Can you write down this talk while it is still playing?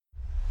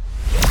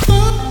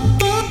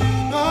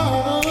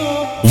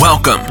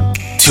Welcome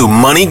to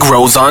Money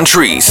Grows on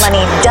Trees.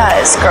 Money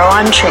does grow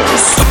on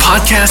trees. A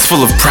podcast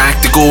full of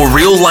practical,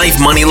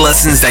 real-life money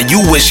lessons that you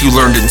wish you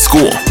learned in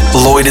school.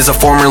 Lloyd is a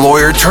former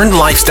lawyer turned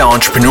lifestyle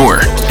entrepreneur.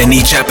 In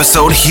each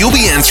episode, he'll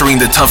be answering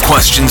the tough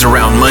questions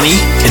around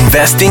money,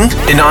 investing,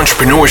 and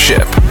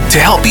entrepreneurship to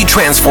help you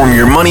transform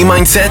your money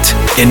mindset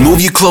and move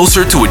you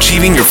closer to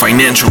achieving your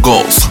financial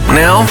goals.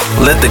 Now,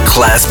 let the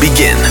class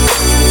begin.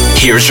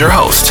 Here's your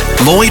host,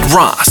 Lloyd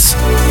Ross.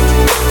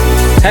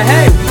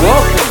 Hey,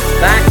 welcome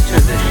back to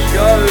the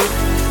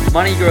show,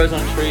 Money Grows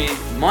on Trees.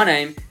 My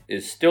name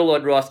is still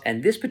Lloyd Ross,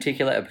 and this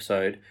particular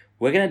episode,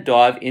 we're going to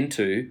dive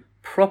into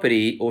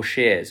property or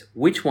shares.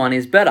 Which one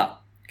is better?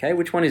 Okay,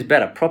 which one is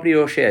better, property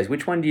or shares?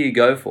 Which one do you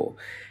go for?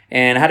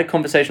 And I had a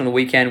conversation on the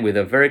weekend with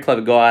a very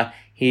clever guy.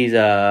 He's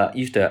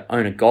used to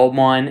own a gold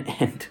mine,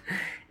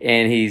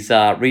 and he's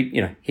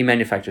he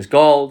manufactures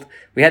gold.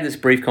 We had this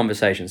brief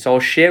conversation, so I'll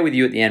share with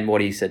you at the end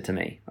what he said to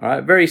me. All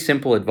right, very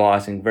simple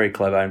advice and very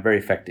clever and very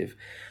effective.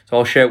 So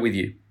I'll share it with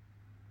you.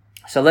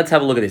 So let's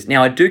have a look at this.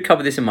 Now, I do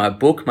cover this in my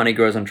book, Money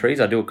Grows on Trees.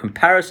 I do a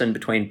comparison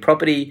between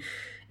property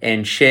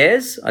and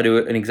shares. I do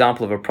an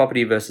example of a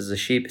property versus a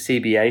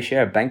CBA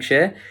share, a bank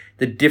share,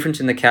 the difference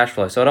in the cash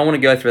flow. So I don't want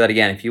to go through that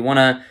again. If you want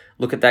to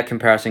look at that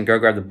comparison, go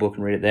grab the book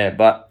and read it there.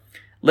 But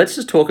let's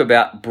just talk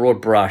about broad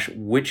brush,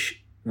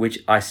 which one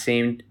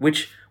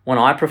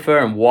I prefer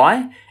and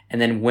why,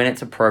 and then when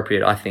it's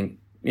appropriate, I think,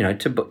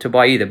 to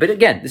buy either. But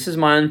again, this is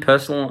my own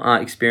personal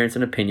experience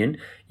and opinion.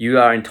 You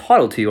are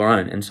entitled to your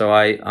own. And so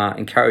I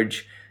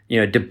encourage,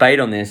 debate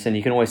on this, and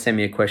you can always send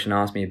me a question and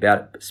ask me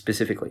about it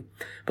specifically.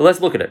 But let's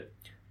look at it.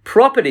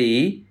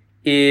 Property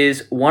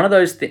is one of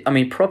those things.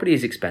 Property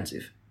is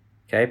expensive,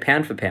 okay?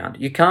 Pound for pound.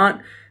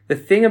 The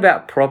thing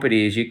about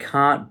property is you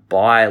can't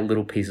buy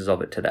little pieces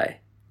of it today,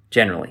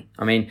 generally.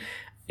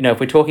 If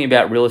we're talking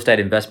about real estate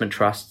investment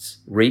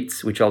trusts,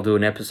 REITs, which I'll do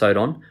an episode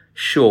on,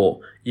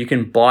 sure, you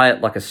can buy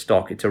it like a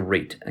stock. It's a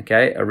REIT,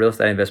 okay? A real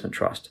estate investment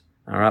trust,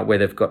 all right, where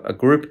they've got a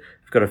group,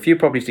 they've got a few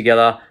properties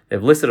together,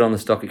 they've listed it on the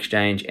stock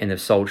exchange, and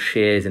they've sold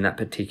shares in that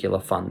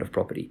particular fund of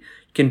property.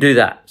 You can do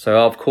that.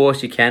 So, of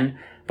course, you can,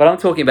 but I'm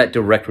talking about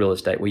direct real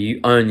estate where you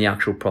own the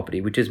actual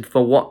property, which is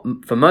for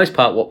most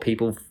part, what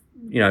people,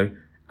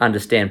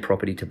 understand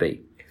property to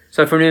be.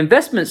 So from an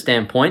investment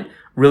standpoint,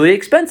 really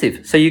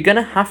expensive. So you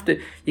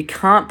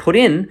can't put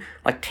in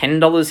like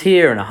 $10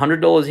 here and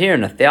 $100 here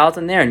and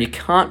 $1,000 there, and you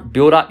can't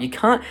build up.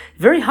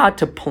 Very hard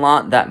to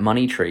plant that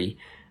money tree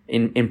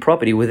in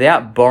property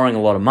without borrowing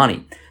a lot of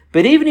money.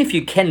 But even if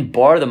you can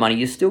borrow the money,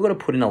 you still got to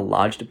put in a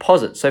large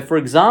deposit. So for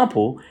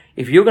example,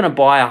 if you're going to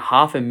buy a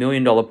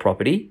 $500,000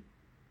 property,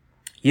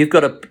 you've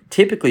got to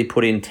typically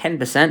put in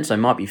 10%, so it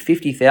might be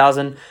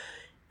 $50,000,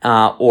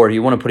 or if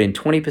you want to put in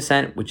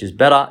 20%, which is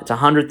better, it's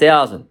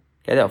 $100,000.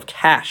 Okay, of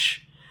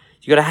cash.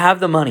 You got to have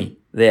the money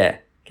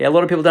there. Okay, a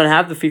lot of people don't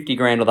have the 50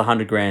 grand or the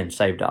 100 grand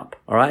saved up.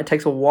 All right, it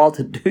takes a while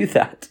to do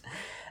that.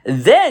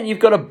 Then you've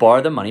got to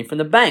borrow the money from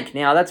the bank.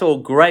 Now, that's all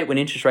great when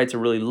interest rates are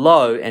really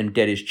low and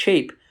debt is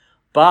cheap,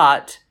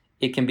 but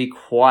it can be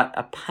quite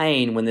a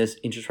pain when there's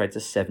interest rates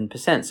of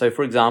 7%. So,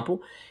 for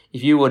example,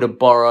 if you were to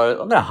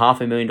borrow, I've got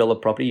a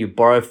 $500,000 property, you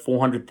borrow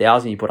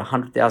 $400,000, you put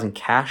 $100,000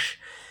 cash.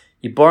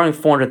 You're borrowing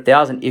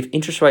 $400,000. If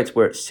interest rates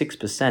were at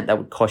 6%, that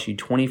would cost you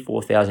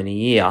 $24,000 a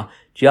year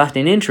just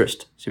in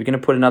interest. So we're going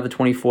to put another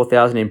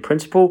 $24,000 in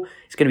principal.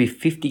 It's going to be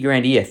 50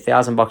 grand a year,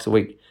 $1,000 a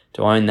week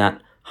to own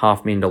that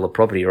 $500,000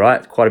 property, right?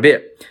 It's quite a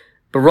bit.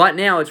 But right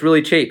now, it's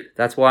really cheap.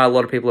 That's why a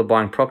lot of people are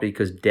buying property,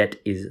 because debt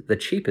is the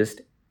cheapest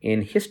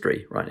in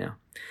history right now.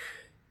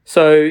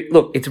 So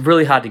look, it's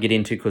really hard to get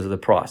into because of the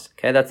price.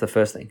 Okay, that's the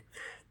first thing.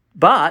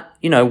 But,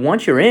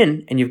 once you're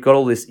in and you've got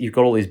all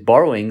these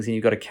borrowings and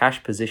you've got a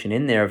cash position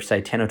in there of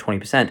say 10 or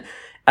 20%,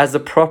 as the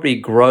property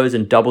grows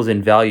and doubles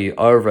in value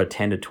over a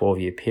 10 to 12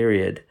 year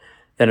period,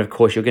 then of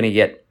course you're going to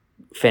get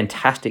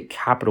fantastic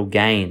capital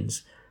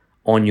gains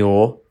on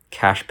your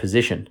cash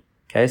position.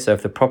 Okay, so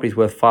if the property's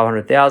worth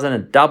 $500,000,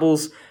 it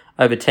doubles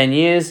over 10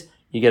 years,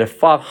 you get a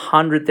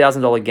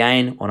 $500,000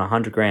 gain on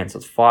 100 grand. So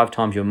it's 5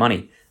 times your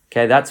money.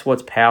 Okay, that's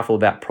what's powerful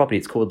about property.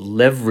 It's called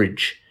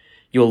leverage.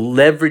 You're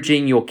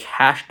leveraging your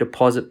cash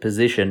deposit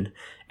position,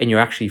 and you're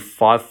actually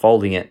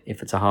 5-folding it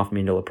if it's a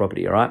 $500,000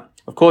 property, all right?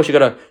 Of course, you've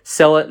got to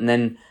sell it and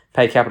then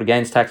pay capital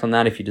gains tax on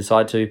that if you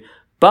decide to.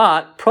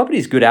 But property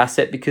is a good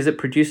asset because it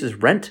produces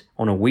rent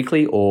on a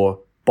weekly or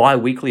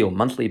bi-weekly or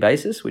monthly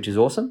basis, which is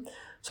awesome.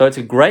 So it's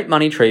a great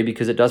money tree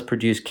because it does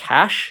produce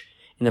cash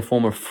in the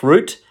form of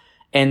fruit,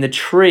 and the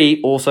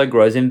tree also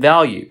grows in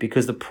value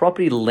because the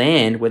property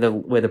land where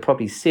the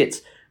property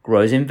sits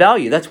grows in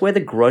value. That's where the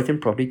growth in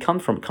property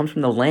comes from. It comes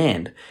from the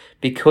land,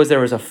 because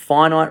there is a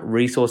finite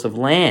resource of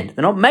land.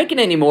 They're not making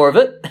any more of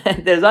it.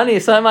 There's only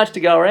so much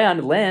to go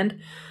around land.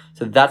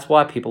 So that's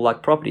why people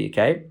like property,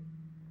 okay?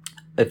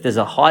 If there's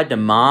a high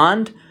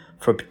demand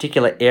for a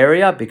particular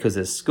area because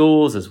there's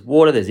schools, there's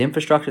water, there's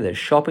infrastructure, there's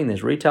shopping,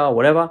 there's retail,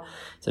 whatever,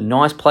 it's a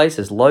nice place,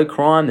 there's low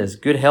crime, there's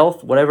good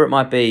health, whatever it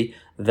might be,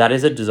 that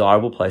is a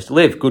desirable place to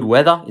live. Good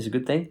weather is a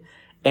good thing.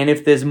 And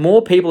if there's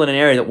more people in an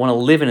area that want to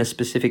live in a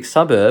specific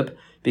suburb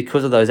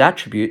because of those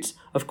attributes,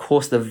 of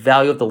course, the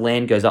value of the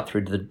land goes up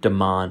through the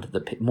demand,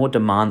 more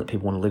demand that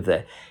people want to live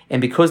there.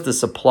 And because the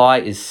supply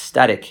is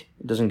static,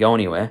 it doesn't go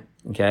anywhere,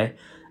 okay,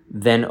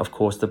 then, of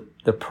course,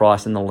 the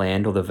price in the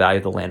land or the value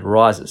of the land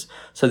rises.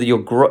 So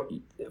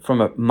that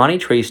from a money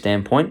tree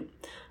standpoint,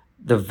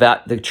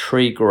 the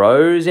tree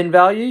grows in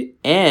value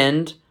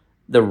and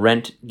the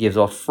rent gives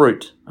off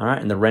fruit, all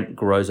right? And the rent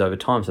grows over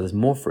time, so there's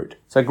more fruit.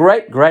 So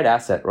great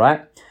asset,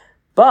 right?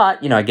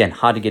 But, again,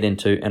 hard to get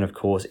into, and of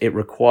course, it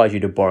requires you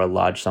to borrow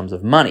large sums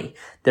of money.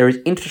 There is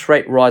interest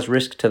rate rise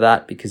risk to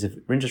that, because if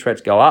interest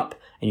rates go up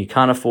and you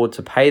can't afford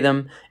to pay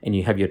them and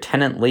you have your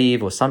tenant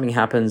leave or something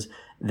happens,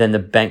 then the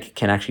bank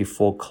can actually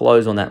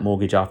foreclose on that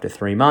mortgage after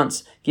 3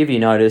 months, give you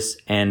notice,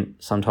 and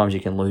sometimes you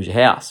can lose your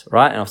house,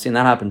 right? And I've seen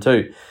that happen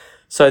too.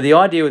 So the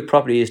idea with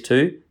property is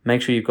to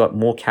make sure you've got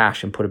more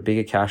cash and put a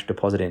bigger cash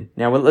deposit in.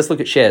 Now, let's look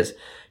at shares.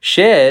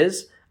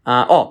 Shares,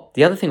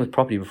 the other thing with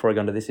property before I go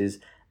into this is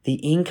the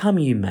income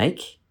you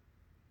make,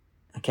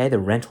 okay, the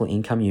rental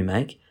income you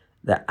make,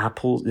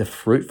 the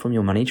fruit from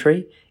your money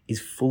tree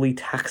is fully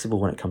taxable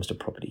when it comes to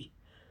property.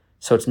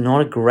 So it's not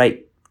a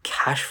great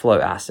cash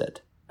flow asset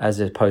as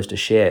opposed to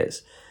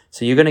shares.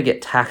 So you're going to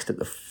get taxed at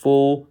the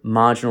full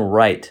marginal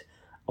rate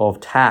of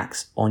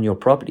tax on your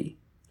property,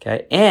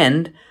 okay?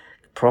 And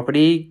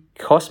property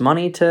costs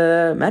money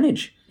to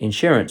manage: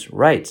 insurance,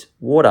 rates,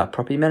 water,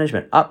 property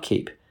management,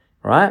 upkeep,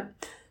 right?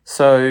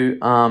 So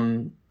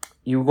from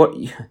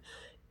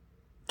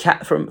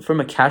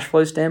a cash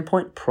flow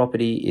standpoint,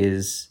 property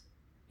is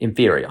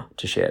inferior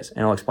to shares,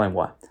 and I'll explain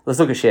why. Let's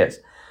look at shares.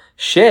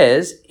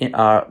 Shares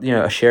are,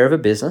 a share of a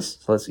business.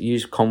 So let's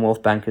use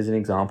Commonwealth Bank as an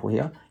example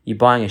here. You're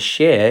buying a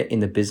share in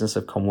the business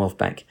of Commonwealth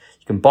Bank.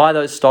 You can buy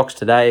those stocks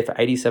today for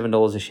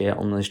 $87 a share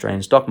on the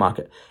Australian stock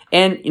market.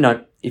 And,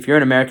 if you're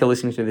in America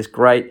listening to this,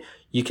 great.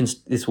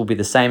 This will be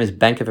the same as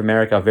Bank of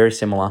America, very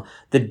similar.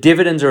 The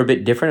dividends are a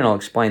bit different, and I'll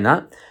explain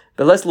that.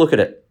 But let's look at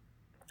it.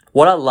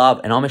 What I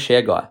love, and I'm a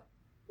share guy,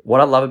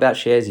 what I love about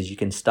shares is you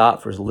can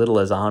start for as little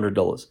as $100,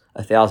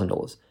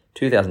 $1,000,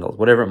 $2,000,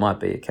 whatever it might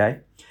be, okay?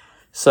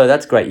 So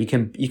that's great.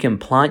 You can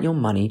plant your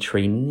money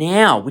tree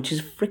now, which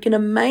is freaking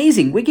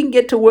amazing. We can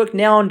get to work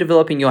now on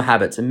developing your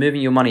habits and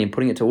moving your money and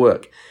putting it to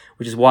work,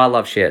 which is why I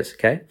love shares,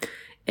 okay?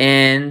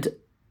 And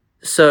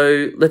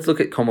so let's look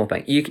at Commonwealth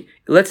Bank.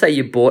 Let's say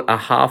you bought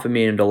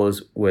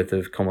 $500,000 worth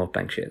of Commonwealth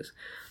Bank shares.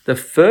 The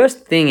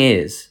first thing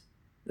is,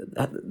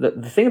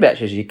 the thing about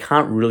shares is you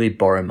can't really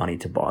borrow money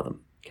to buy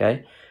them,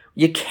 okay?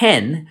 You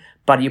can,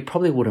 but you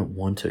probably wouldn't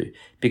want to,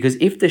 because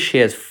if the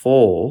shares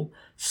fall,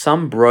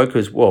 most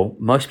brokers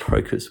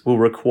will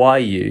require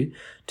you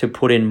to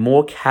put in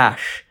more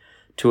cash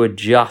to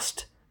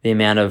adjust the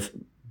amount of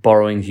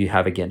borrowings you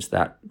have against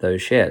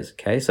those shares,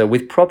 okay? So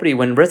with property,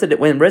 when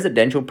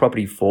residential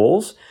property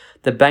falls,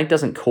 the bank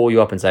doesn't call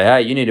you up and say,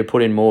 hey, you need to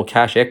put in more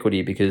cash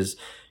equity because,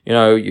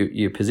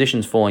 your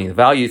position's falling, the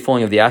value is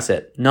falling of the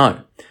asset.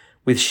 No.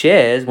 With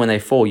shares, when they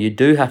fall, you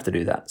do have to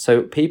do that.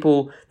 So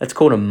that's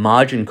called a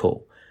margin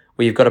call,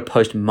 where you've got to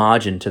post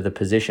margin to the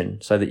position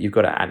so that you've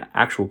got to add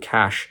actual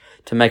cash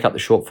to make up the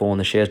shortfall and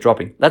the shares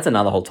dropping. That's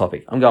another whole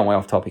topic. I'm going way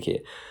off topic here.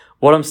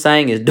 What I'm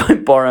saying is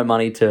don't borrow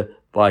money to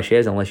buy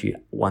shares unless you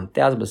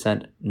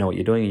 1000% know what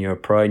you're doing and you're a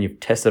pro and you've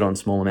tested on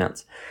small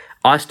amounts.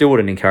 I still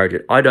wouldn't encourage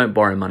it. I don't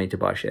borrow money to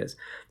buy shares.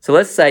 So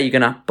let's say you're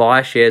going to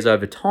buy shares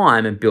over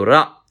time and build it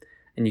up,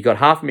 and you've got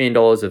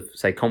 $500,000 of,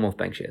 say, Commonwealth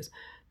Bank shares.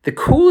 The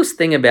coolest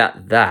thing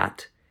about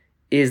that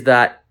is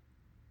that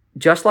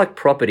just like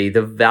property,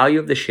 the value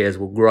of the shares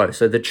will grow.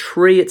 So the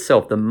tree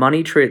itself, the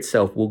money tree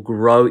itself, will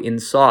grow in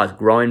size,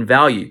 grow in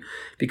value,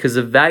 because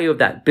the value of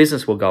that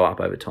business will go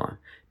up over time,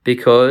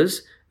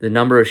 because the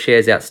number of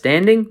shares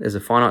outstanding, there's a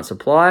finite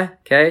supply,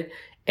 okay,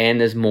 and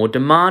there's more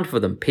demand for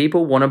them.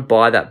 People want to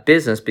buy that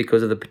business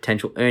because of the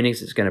potential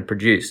earnings it's going to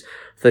produce.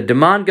 If the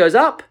demand goes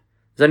up,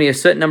 there's only a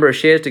certain number of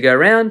shares to go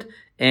around,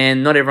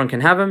 and not everyone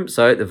can have them,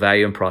 so the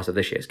value and price of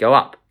the shares go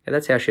up. Okay,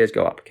 that's how shares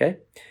go up, okay?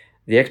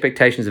 The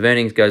expectations of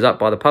earnings goes up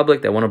by the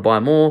public. They want to buy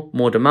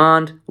more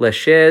demand, less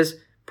shares,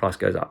 price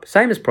goes up.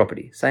 Same as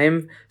property,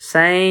 same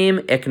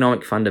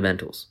economic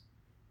fundamentals.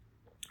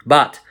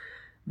 But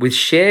with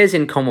shares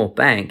in Commonwealth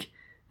Bank,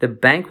 the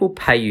bank will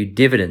pay you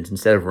dividends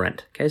instead of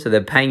rent, okay? So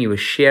they're paying you a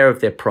share of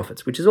their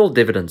profits, which is all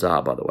dividends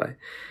are, by the way.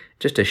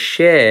 Just a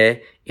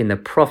share in the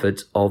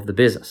profits of the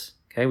business,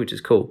 okay, which is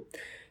cool.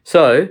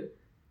 So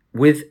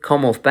with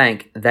Commonwealth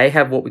Bank, they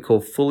have what we call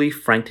fully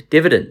franked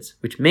dividends,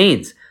 which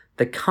means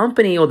the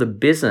company or the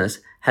business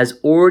has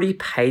already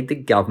paid the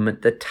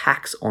government the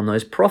tax on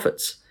those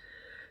profits.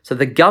 So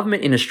the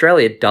government in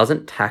Australia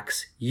doesn't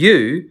tax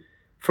you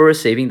for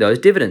receiving those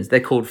dividends. They're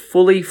called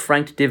fully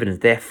franked dividends.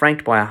 They're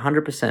franked by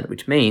 100%,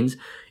 which means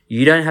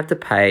you don't have to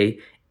pay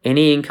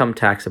any income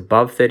tax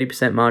above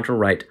 30% marginal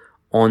rate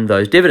on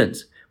those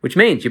dividends, which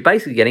means you're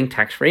basically getting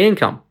tax-free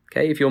income.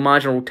 Okay, if your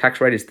marginal tax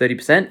rate is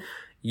 30%,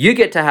 you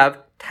get to have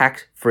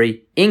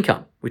tax-free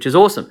income, which is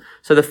awesome.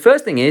 So the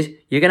first thing is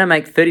you're going to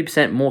make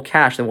 30% more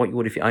cash than what you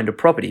would if you owned a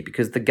property,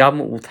 because the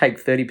government will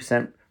take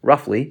 30%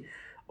 roughly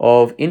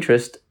of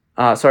interest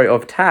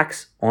of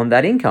tax on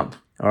that income.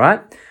 All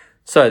right.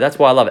 So that's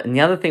why I love it. And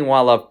the other thing why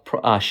I love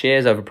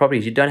shares over property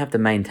is you don't have to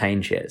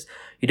maintain shares.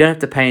 You don't have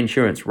to pay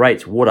insurance,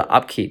 rates, water,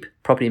 upkeep,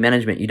 property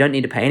management. You don't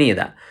need to pay any of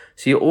that.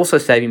 So you're also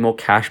saving more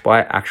cash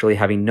by actually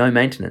having no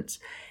maintenance.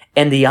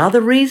 And the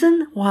other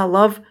reason why I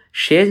love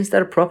shares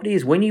instead of property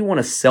is when you want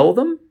to sell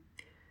them,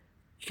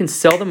 you can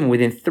sell them and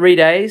within 3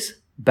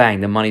 days,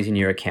 bang, the money's in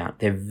your account.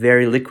 They're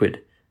very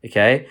liquid,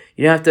 okay?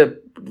 You don't have to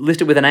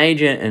list it with an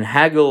agent and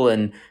haggle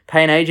and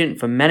pay an agent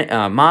for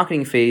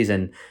marketing fees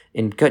and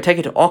go take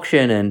it to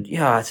auction. And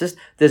yeah, it's just,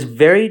 there's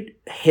very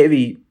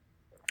heavy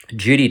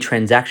duty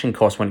transaction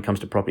costs when it comes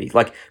to property.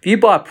 Like if you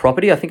buy a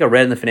property, I think I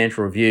read in the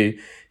Financial Review,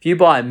 if you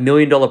buy $1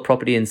 million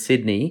property in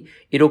Sydney,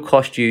 it'll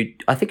cost you,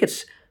 I think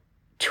it's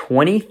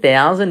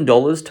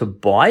 $20,000 to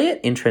buy it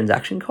in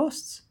transaction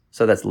costs.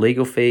 So that's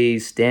legal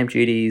fees, stamp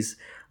duties,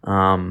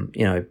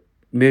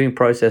 moving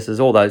processes,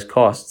 all those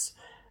costs.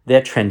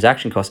 They're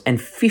transaction costs, and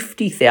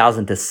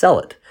 $50,000 to sell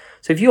it.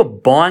 So if you're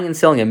buying and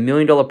selling $1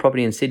 million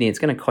property in Sydney, it's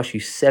going to cost you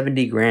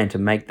 $70,000 to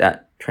make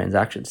that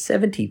transaction.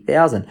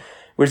 $70,000.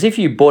 Whereas if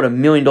you bought $1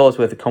 million worth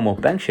of Commonwealth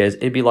Bank shares,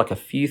 it'd be like a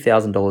few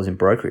 $1,000s in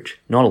brokerage.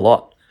 Not a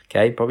lot.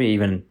 Okay, probably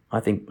even I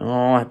think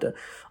I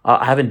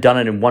haven't done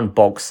it in one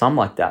bulk sum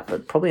like that,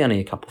 but probably only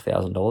a couple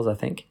 $1,000s. I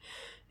think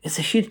it's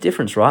a huge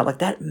difference, right? Like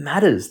that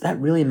matters. That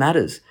really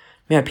matters.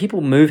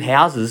 People move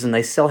houses and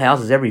they sell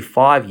houses every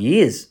 5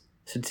 years.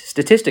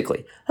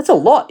 Statistically, that's a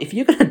lot. If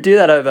you're going to do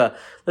that over,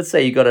 let's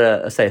say you got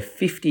a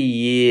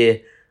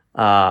 50-year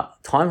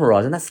time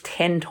horizon, that's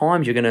 10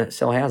 times you're going to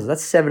sell houses.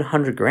 That's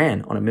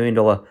 $700,000 on $1 million,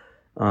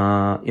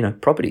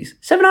 properties.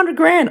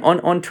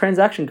 $700,000 on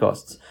transaction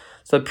costs.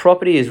 So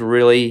property is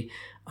really,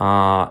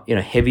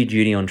 heavy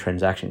duty on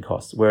transaction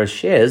costs, whereas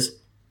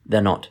shares,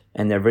 they're not,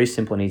 and they're very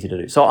simple and easy to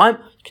do. So I'm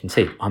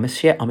a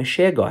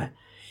share guy.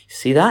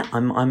 See that?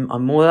 I'm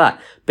more of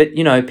that. But,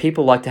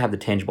 people like to have the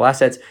tangible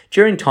assets.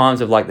 During times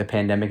of like the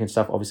pandemic and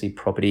stuff, obviously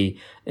property,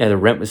 the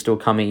rent was still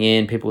coming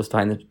in. People were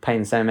paying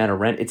the same amount of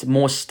rent. It's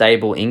more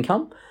stable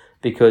income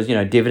because,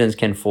 dividends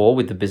can fall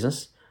with the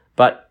business.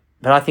 But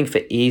I think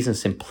for ease and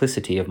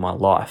simplicity of my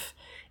life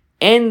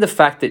and the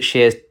fact that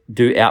shares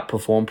do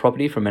outperform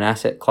property from an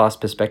asset class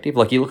perspective,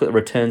 like you look at the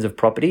returns of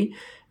property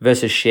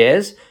versus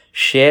shares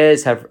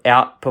have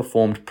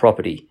outperformed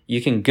property.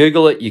 You can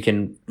Google it. You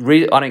can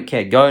read it. I don't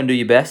care. Go and do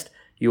your best.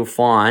 You'll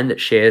find that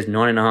shares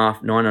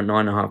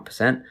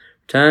 9.5%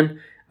 return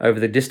over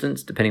the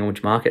distance, depending on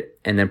which market,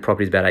 and then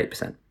property is about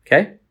 8%.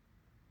 Okay?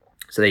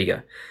 So there you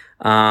go.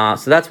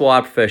 So that's why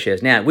I prefer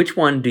shares. Now, which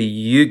one do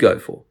you go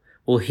for?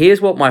 Well,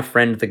 here's what my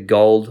friend, the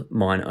gold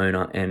mine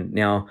owner and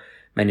now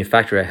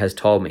manufacturer, has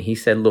told me. He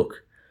said,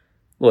 look,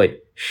 Lloyd,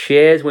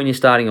 shares when you're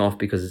starting off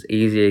because it's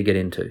easier to get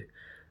into.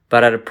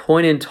 But at a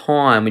point in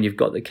time when you've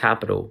got the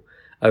capital,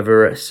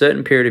 over a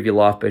certain period of your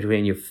life,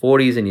 between your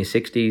 40s and your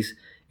 60s,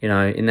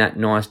 in that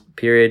nice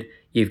period,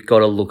 you've got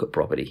to look at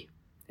property.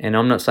 And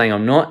I'm not saying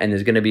I'm not, and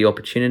there's going to be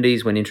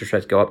opportunities when interest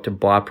rates go up to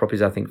buy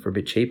properties, I think, for a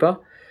bit cheaper.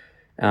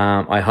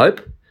 I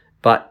hope.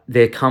 But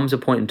there comes a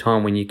point in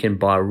time when you can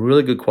buy a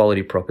really good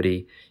quality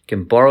property, you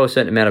can borrow a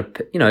certain amount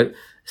of,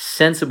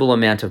 sensible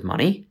amount of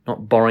money,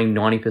 not borrowing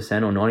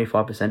 90% or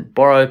 95%,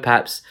 borrow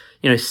perhaps,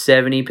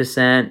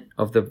 70%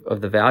 of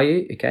the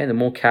value, okay? The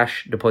more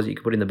cash deposit you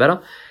can put in, the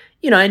better.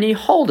 And you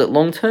hold it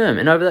long term.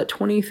 And over that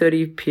 20,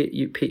 30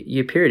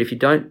 year period, if you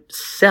don't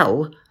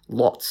sell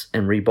lots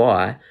and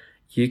rebuy,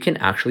 you can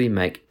actually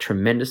make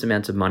tremendous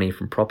amounts of money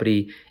from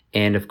property.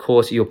 And of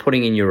course, you're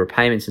putting in your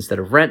repayments instead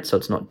of rent, so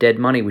it's not dead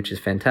money, which is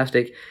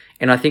fantastic.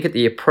 And I think at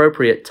the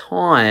appropriate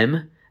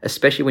time,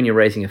 especially when you're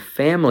raising a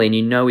family and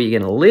you know where you're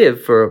going to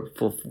live for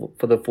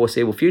the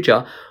foreseeable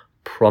future,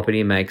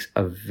 property makes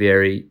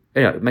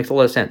it makes a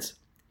lot of sense.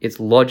 It's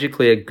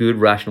logically a good,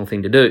 rational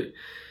thing to do,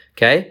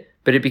 okay?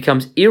 But it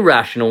becomes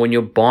irrational when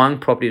you're buying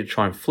property to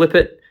try and flip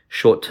it,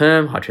 short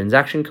term, high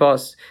transaction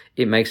costs.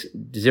 It makes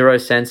zero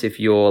sense if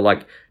you're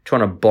like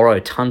trying to borrow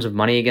tons of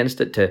money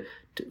against it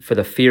for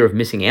the fear of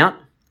missing out,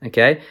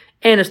 okay?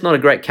 And it's not a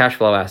great cash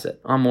flow asset.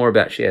 I'm more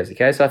about shares,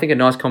 okay? So I think a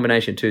nice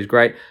combination too is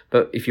great.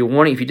 But if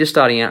you're just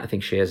starting out, I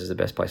think shares is the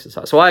best place to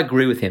start. So I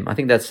agree with him. I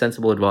think that's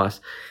sensible advice.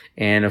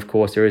 And of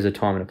course, there is a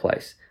time and a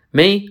place.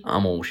 Me,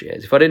 I'm all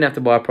shares. If I didn't have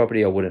to buy a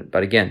property, I wouldn't.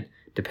 But again,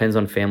 depends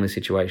on family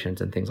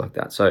situations and things like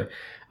that. So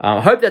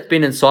I hope that's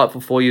been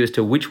insightful for you as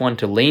to which one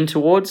to lean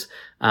towards.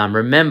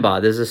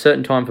 Remember, there's a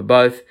certain time for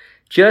both.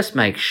 Just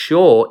make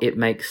sure it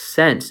makes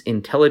sense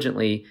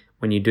intelligently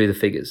when you do the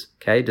figures,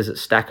 okay? Does it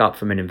stack up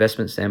from an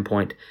investment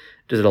standpoint?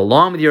 Does it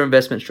align with your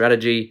investment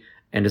strategy?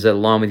 And does it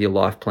align with your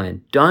life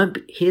plan?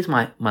 Here's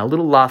my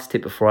little last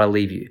tip before I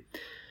leave you.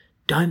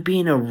 Don't be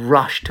in a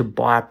rush to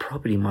buy a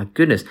property. My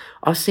goodness.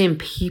 I've seen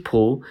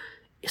people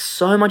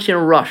so much in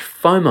a rush.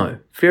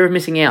 FOMO, fear of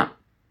missing out.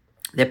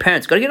 Their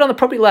parents got to get on the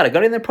property ladder,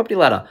 got in their property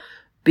ladder.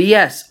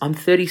 BS, I'm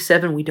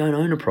 37, we don't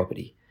own a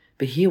property.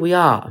 But here we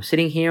are. I'm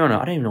sitting here on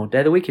I don't even know what day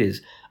of the week it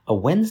is. A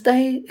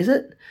Wednesday, is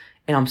it?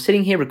 And I'm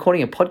sitting here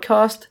recording a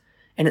podcast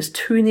and it's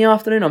 2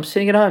 p.m. I'm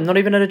sitting at home, not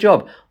even at a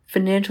job.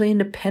 Financially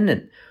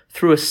independent.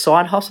 through a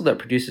side hustle that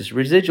produces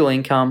residual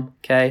income,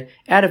 okay,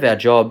 out of our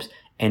jobs,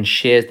 and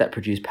shares that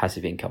produce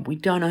passive income. We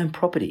don't own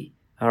property,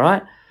 all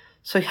right?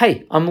 So,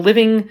 hey, I'm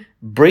living,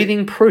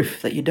 breathing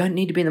proof that you don't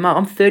need to be in the market.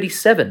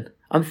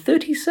 I'm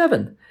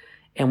 37,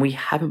 and we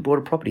haven't bought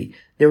a property.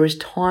 There is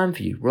time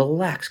for you.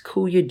 Relax,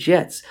 cool your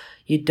jets.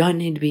 You don't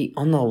need to be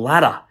on the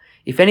ladder.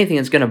 If anything,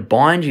 it's going to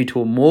bind you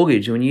to a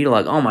mortgage when you're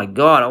like, oh my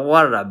God,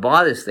 why did I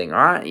buy this thing, all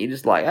right? You're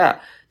just like,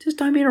 just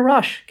don't be in a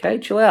rush, okay?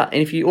 Chill out.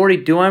 And if you already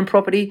do own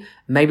property,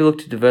 maybe look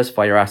to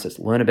diversify your assets.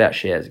 Learn about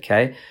shares,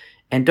 okay?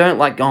 And don't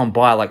go and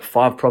buy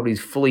 5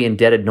 properties fully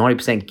indebted,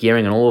 90%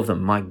 gearing on all of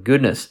them. My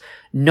goodness.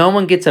 No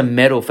one gets a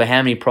medal for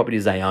how many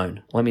properties they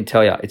own. Let me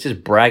tell you, it's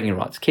just bragging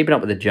rights, keeping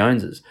up with the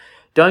Joneses.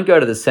 Don't go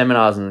to the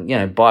seminars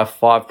and, buy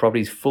 5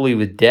 properties fully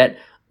with debt,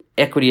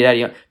 equity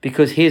out,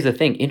 because here's the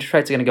thing, interest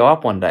rates are going to go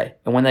up one day.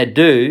 And when they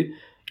do,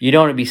 you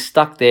don't want to be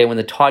stuck there when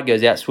the tide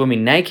goes out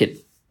swimming naked,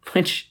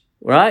 which,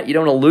 right? You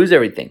don't want to lose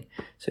everything.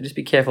 So just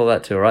be careful of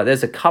that too, all right?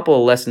 There's a couple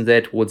of lessons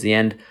there towards the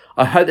end.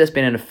 I hope that's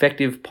been an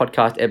effective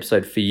podcast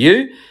episode for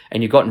you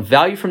and you've gotten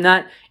value from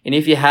that. And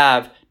if you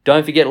have,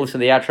 don't forget to listen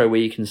to the outro where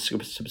you can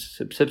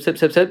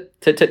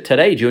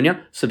today,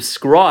 Junior,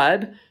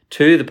 subscribe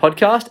to the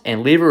podcast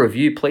and leave a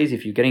review, please.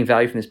 If you're getting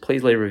value from this,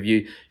 please leave a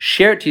review.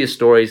 Share it to your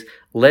stories.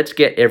 Let's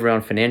get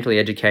everyone financially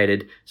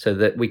educated so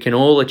that we can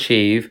all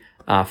achieve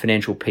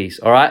financial peace.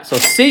 All right, so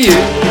see you.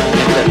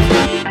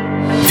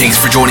 Thanks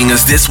for joining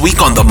us this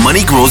week on the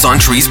Money Grows on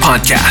Trees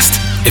podcast.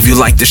 If you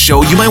like the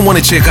show, you might want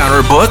to check out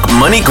our book,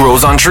 Money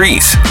Grows on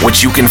Trees,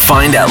 which you can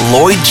find at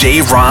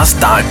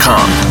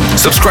LloydJRoss.com.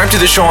 Subscribe to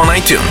the show on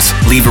iTunes,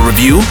 leave a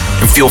review,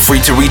 and feel free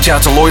to reach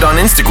out to Lloyd on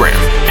Instagram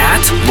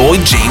at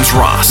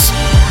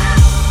LloydJamesRoss.